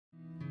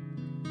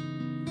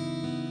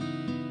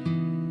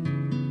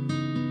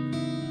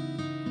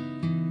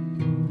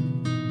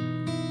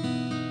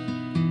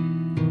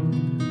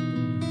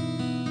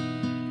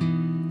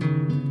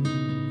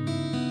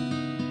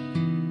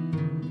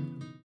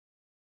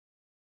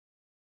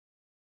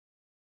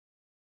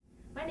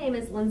My name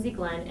is Lindsay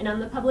Glenn, and I'm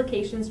the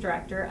Publications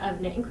Director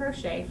of Knit and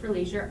Crochet for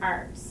Leisure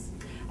Arts.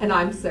 And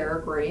I'm Sarah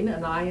Green,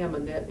 and I am a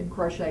Knit and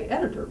Crochet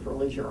Editor for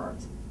Leisure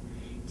Arts.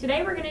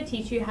 Today we're going to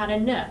teach you how to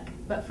Knook,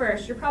 but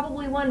first you're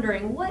probably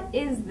wondering, what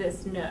is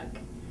this Knook?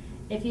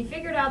 If you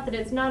figured out that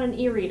it's not an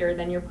e-reader,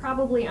 then you're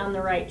probably on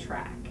the right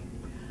track.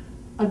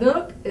 A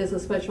Knook is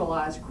a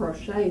specialized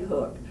crochet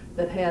hook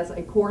that has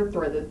a cord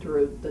threaded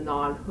through the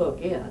non-hook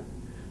end.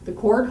 The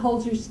cord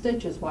holds your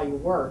stitches while you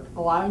work,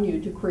 allowing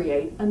you to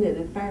create a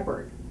knitted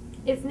fabric.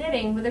 It's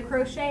knitting with a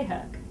crochet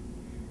hook.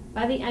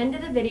 By the end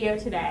of the video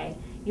today,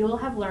 you will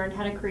have learned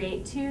how to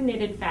create two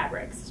knitted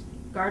fabrics,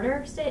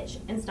 garter stitch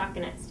and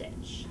stockinette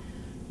stitch.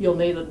 You'll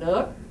need a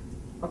Knook,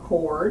 a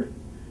cord,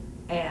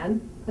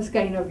 and a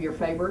skein of your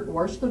favorite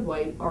worsted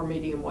weight or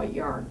medium weight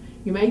yarn.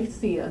 You may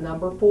see a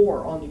number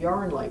 4 on the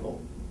yarn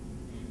label.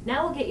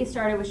 Now we'll get you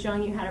started with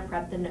showing you how to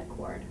prep the Knook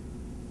cord.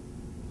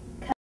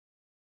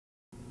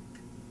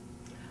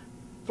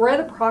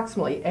 Thread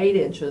approximately 8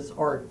 inches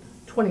or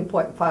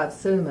 20.5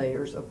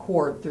 centimeters of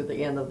cord through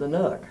the end of the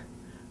Knook.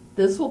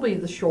 This will be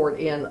the short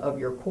end of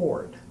your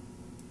cord.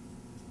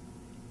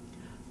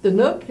 The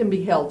Knook can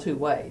be held two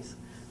ways,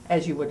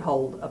 as you would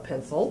hold a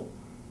pencil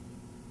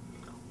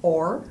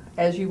or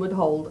as you would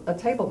hold a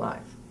table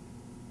knife.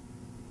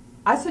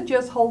 I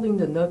suggest holding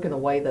the Knook in a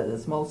way that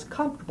is most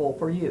comfortable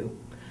for you.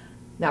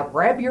 Now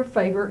grab your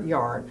favorite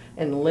yarn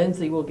and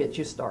Lindsay will get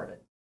you started.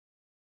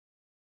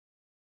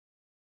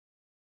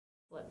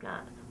 Slip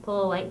knot.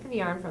 Pull a length of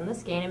yarn from the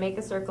skein and make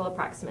a circle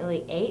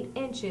approximately 8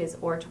 inches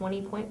or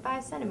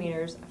 20.5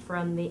 centimeters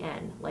from the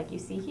end, like you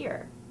see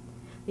here.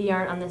 The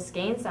yarn on the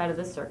skein side of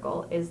the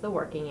circle is the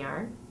working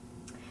yarn.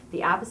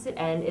 The opposite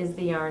end is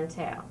the yarn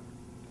tail.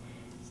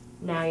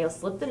 Now you'll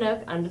slip the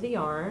Knook under the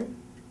yarn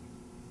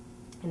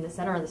in the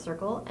center of the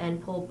circle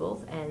and pull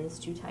both ends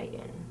to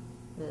tighten,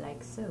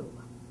 like so.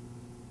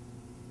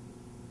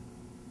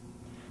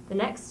 The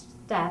next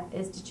step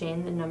is to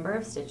chain the number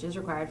of stitches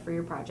required for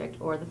your project,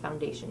 or the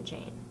foundation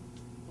chain.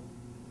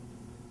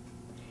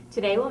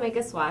 Today we'll make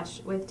a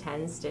swatch with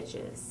 10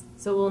 stitches,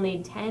 so we'll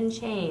need 10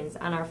 chains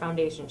on our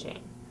foundation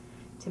chain.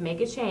 To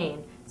make a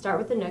chain, start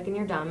with the Knook in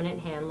your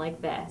dominant hand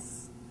like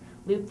this.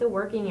 Loop the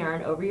working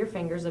yarn over your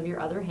fingers of your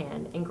other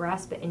hand and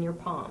grasp it in your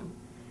palm.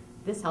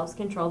 This helps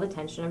control the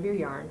tension of your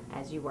yarn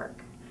as you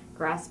work.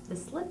 Grasp the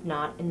slip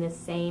knot in the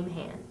same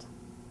hand.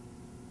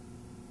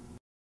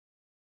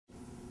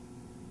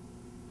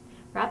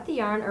 Wrap the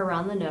yarn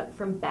around the Knook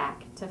from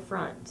back to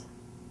front.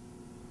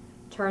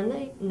 Turn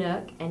the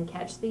Knook and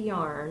catch the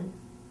yarn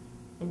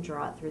and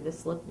draw it through the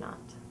slip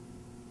knot.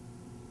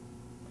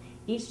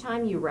 Each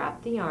time you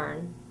wrap the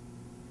yarn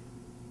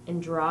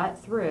and draw it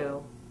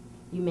through,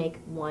 you make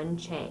one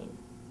chain.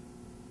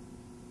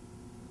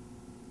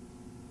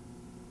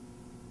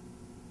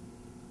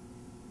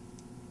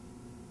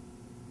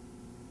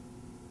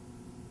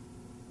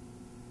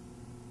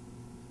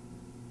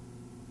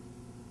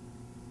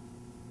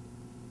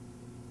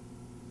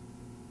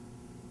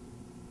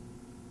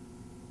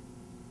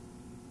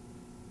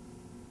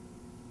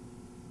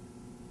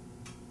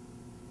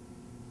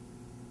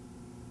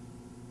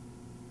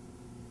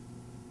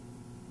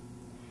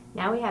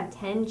 Now we have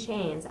 10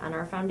 chains on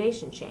our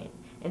foundation chain,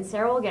 and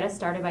Sarah will get us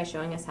started by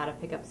showing us how to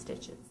pick up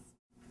stitches.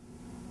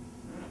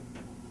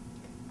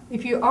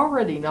 If you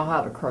already know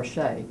how to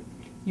crochet,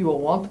 you will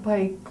want to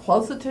pay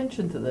close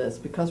attention to this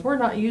because we're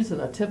not using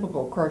a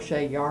typical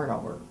crochet yarn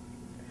over.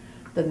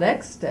 The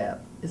next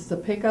step is to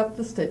pick up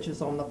the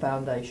stitches on the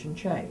foundation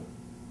chain.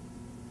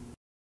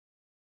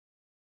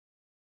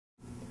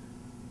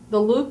 The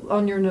loop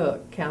on your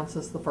Knook counts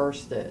as the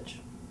first stitch.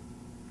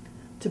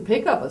 To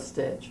pick up a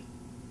stitch,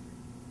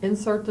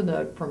 insert the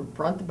Knook from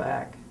front to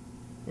back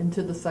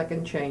into the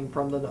second chain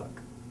from the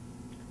Knook.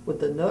 With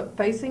the Knook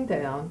facing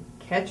down,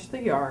 catch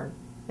the yarn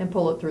and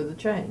pull it through the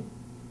chain.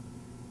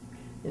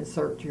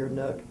 Insert your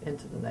Knook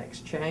into the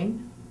next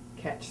chain,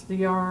 catch the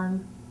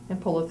yarn,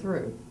 and pull it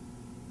through.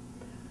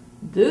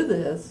 Do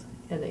this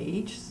in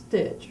each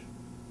stitch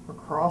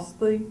across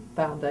the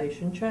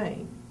foundation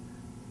chain.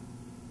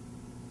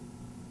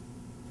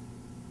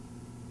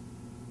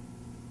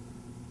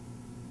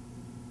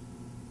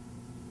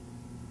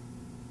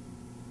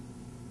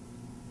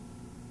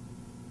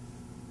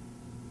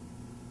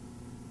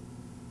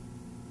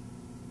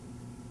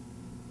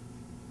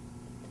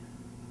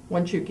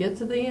 Once you get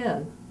to the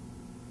end,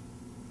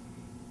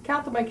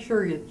 count to make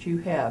sure that you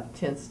have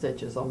 10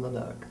 stitches on the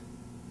Knook.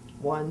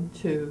 1,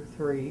 2,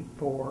 3,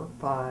 4,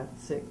 5,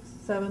 6,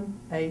 7,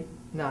 8,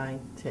 9,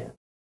 10.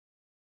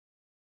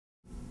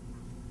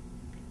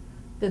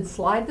 Then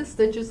slide the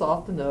stitches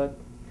off the Knook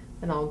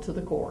and onto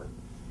the cord.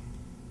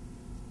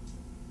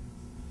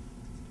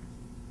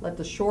 Let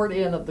the short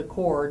end of the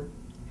cord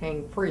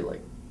hang freely,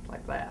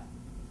 like that.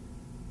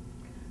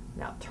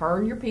 Now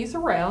turn your piece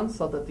around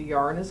so that the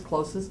yarn is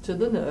closest to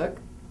the Knook.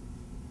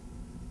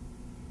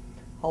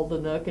 Hold the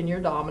Knook in your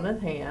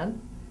dominant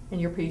hand and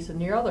your piece in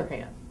your other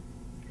hand.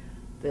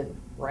 Then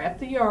wrap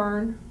the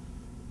yarn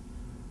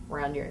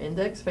around your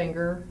index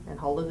finger and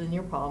hold it in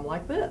your palm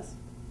like this.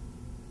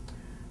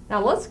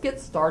 Now let's get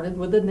started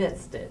with the knit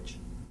stitch.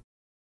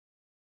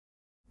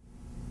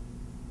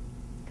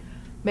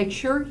 Make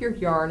sure your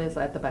yarn is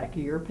at the back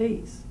of your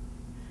piece.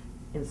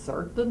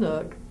 Insert the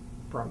nook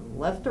from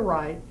left to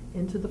right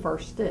into the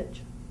first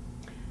stitch.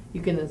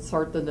 You can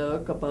insert the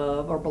nook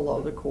above or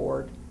below the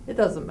cord. It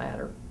doesn't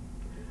matter.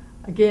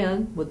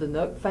 Again, with the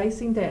nook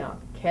facing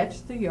down,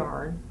 catch the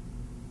yarn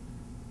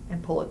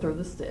and pull it through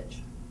the stitch,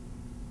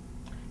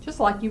 just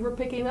like you were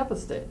picking up a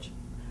stitch.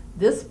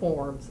 This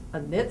forms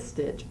a knit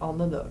stitch on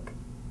the nook.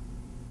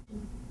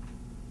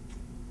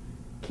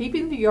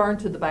 Keeping the yarn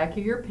to the back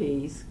of your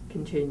piece,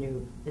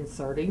 continue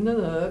inserting the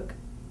nook,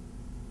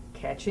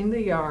 catching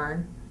the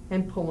yarn,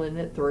 and pulling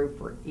it through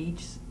for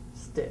each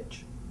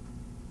stitch.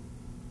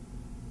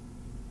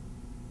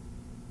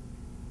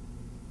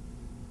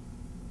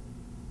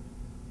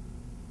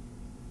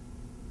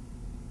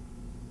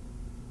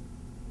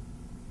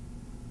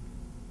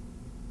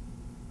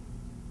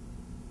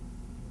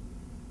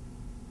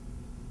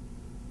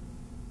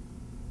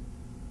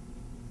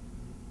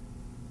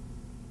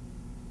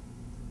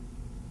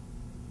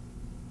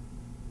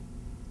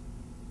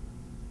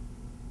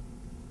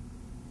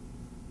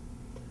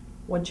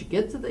 Once you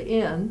get to the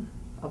end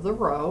of the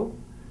row,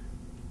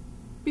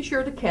 be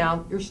sure to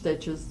count your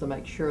stitches to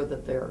make sure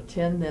that there are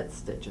 10 knit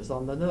stitches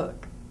on the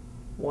nook.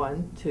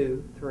 1,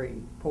 2,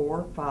 3,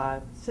 4,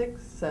 5,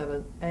 6,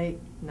 7, 8,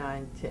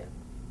 9, 10.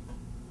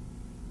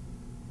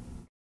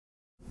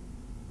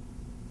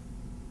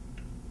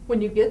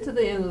 When you get to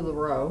the end of the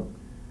row,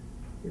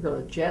 you're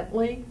going to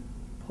gently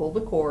pull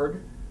the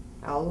cord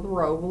out of the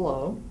row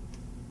below,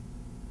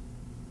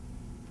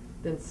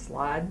 then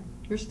slide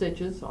your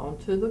stitches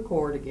onto the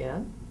cord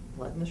again,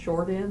 letting the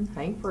short end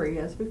hang free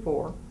as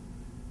before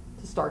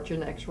to start your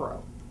next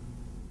row.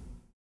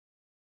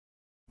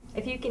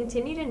 If you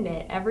continue to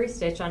knit every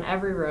stitch on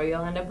every row,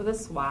 you'll end up with a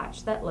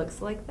swatch that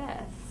looks like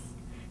this.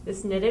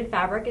 This knitted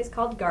fabric is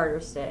called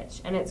garter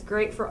stitch, and it's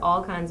great for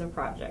all kinds of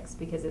projects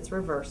because it's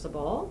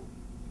reversible,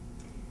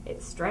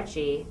 it's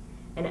stretchy,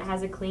 and it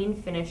has a clean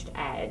finished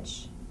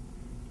edge.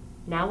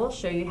 Now we'll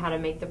show you how to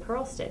make the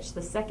purl stitch,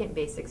 the second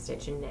basic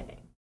stitch in knitting.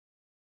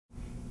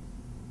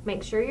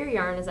 Make sure your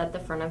yarn is at the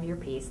front of your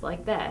piece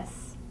like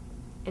this.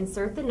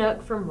 Insert the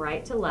nook from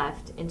right to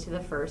left into the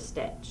first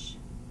stitch.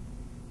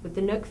 With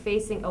the nook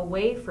facing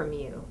away from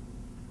you,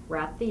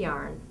 wrap the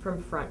yarn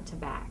from front to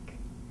back.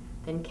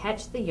 Then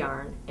catch the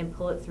yarn and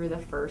pull it through the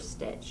first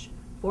stitch,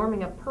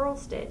 forming a purl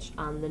stitch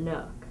on the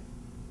nook.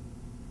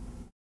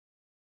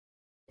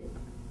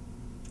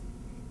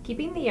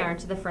 Keeping the yarn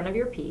to the front of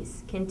your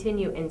piece,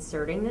 continue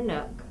inserting the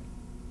nook,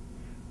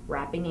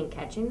 wrapping and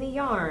catching the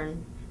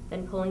yarn,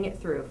 then pulling it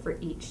through for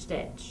each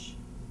stitch,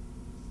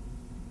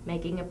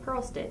 making a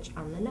purl stitch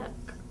on the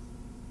nook.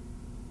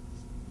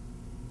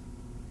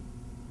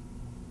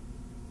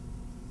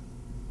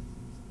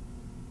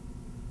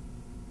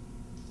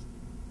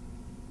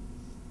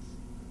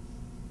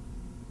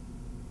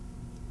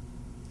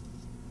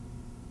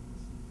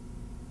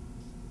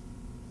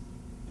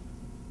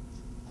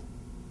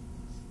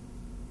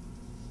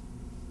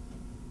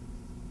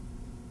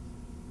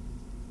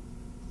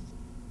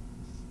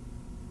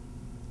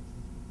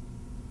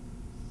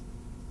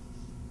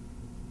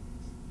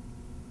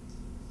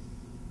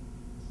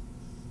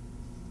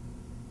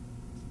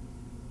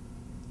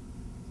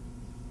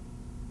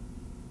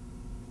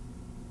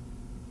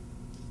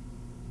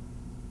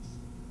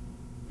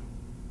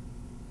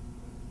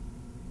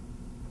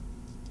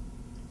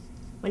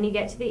 When you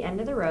get to the end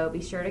of the row,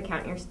 be sure to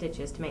count your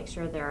stitches to make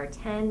sure there are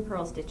 10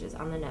 purl stitches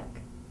on the nook.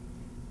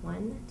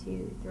 1,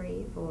 2,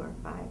 3, 4,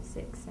 5,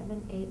 6,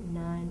 7, 8,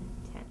 9,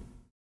 10.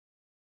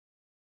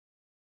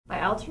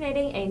 By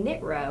alternating a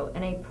knit row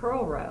and a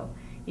purl row,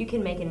 you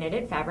can make a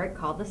knitted fabric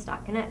called the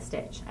stockinette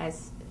stitch,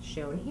 as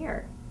shown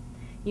here.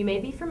 You may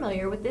be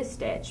familiar with this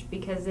stitch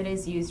because it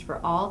is used for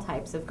all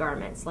types of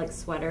garments, like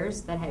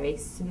sweaters that have a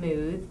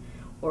smooth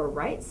or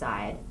right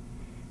side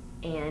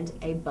and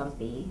a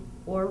bumpy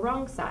or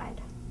wrong side.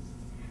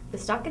 The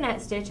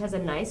stockinette stitch has a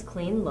nice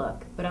clean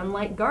look, but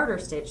unlike garter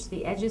stitch,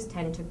 the edges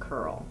tend to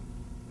curl.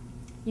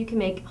 You can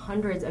make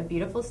hundreds of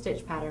beautiful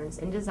stitch patterns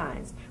and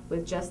designs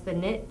with just the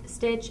knit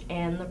stitch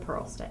and the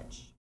purl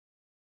stitch.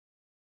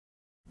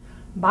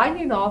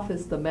 Binding off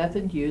is the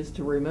method used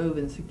to remove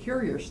and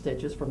secure your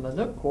stitches from the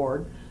nook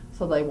cord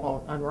so they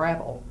won't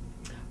unravel.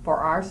 For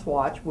our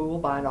swatch, we will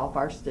bind off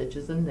our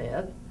stitches and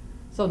knit.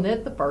 So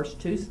knit the first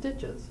 2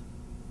 stitches.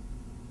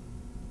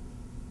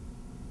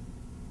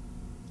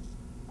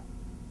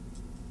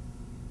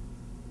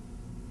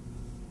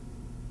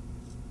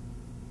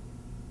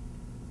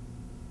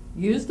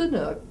 Use the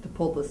nook to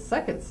pull the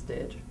second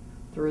stitch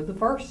through the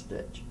first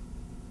stitch,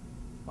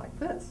 like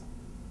this.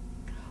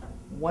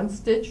 1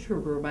 stitch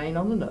should remain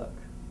on the nook.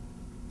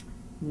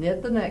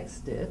 Knit the next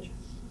stitch,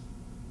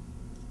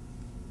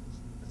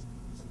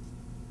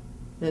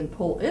 then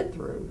pull it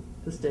through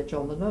the stitch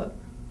on the nook.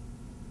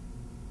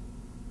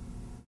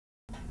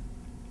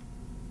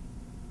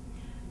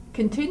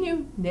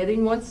 Continue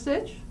knitting 1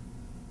 stitch,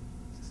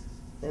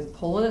 then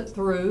pulling it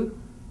through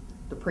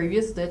the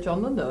previous stitch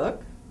on the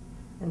nook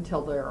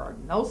until there are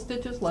no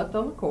stitches left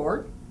on the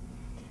cord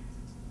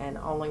and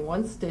only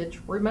 1 stitch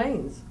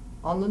remains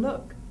on the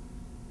nook.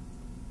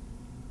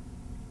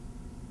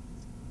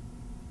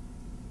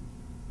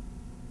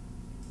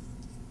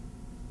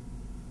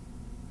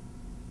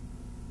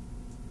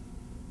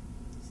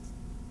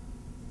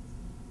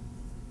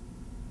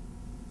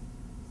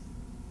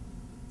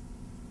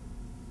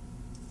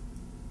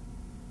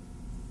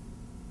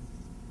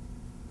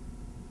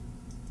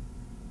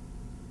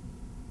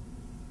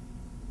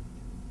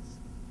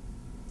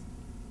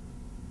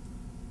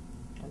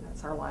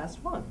 That's our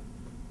last one.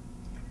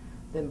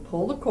 Then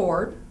pull the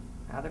cord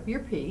out of your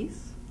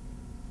piece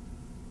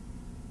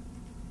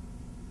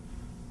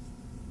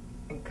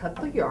and cut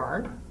the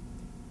yarn,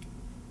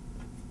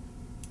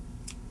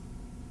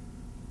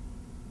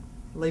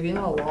 leaving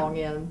a long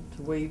end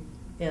to weave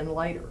in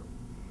later.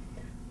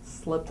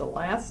 Slip the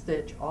last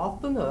stitch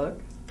off the Knook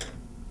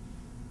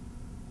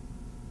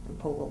and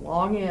pull the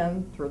long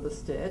end through the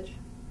stitch,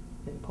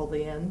 then pull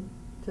the end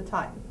to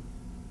tighten.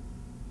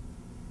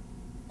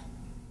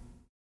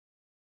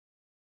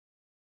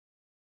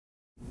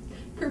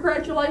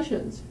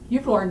 Congratulations!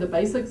 You've learned the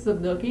basics of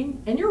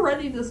knooking and you're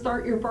ready to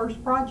start your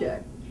first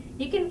project.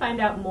 You can find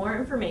out more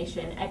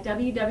information at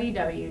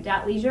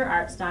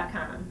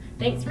www.leisurearts.com.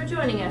 Thanks for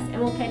joining us,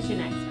 and we'll catch you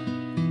next time.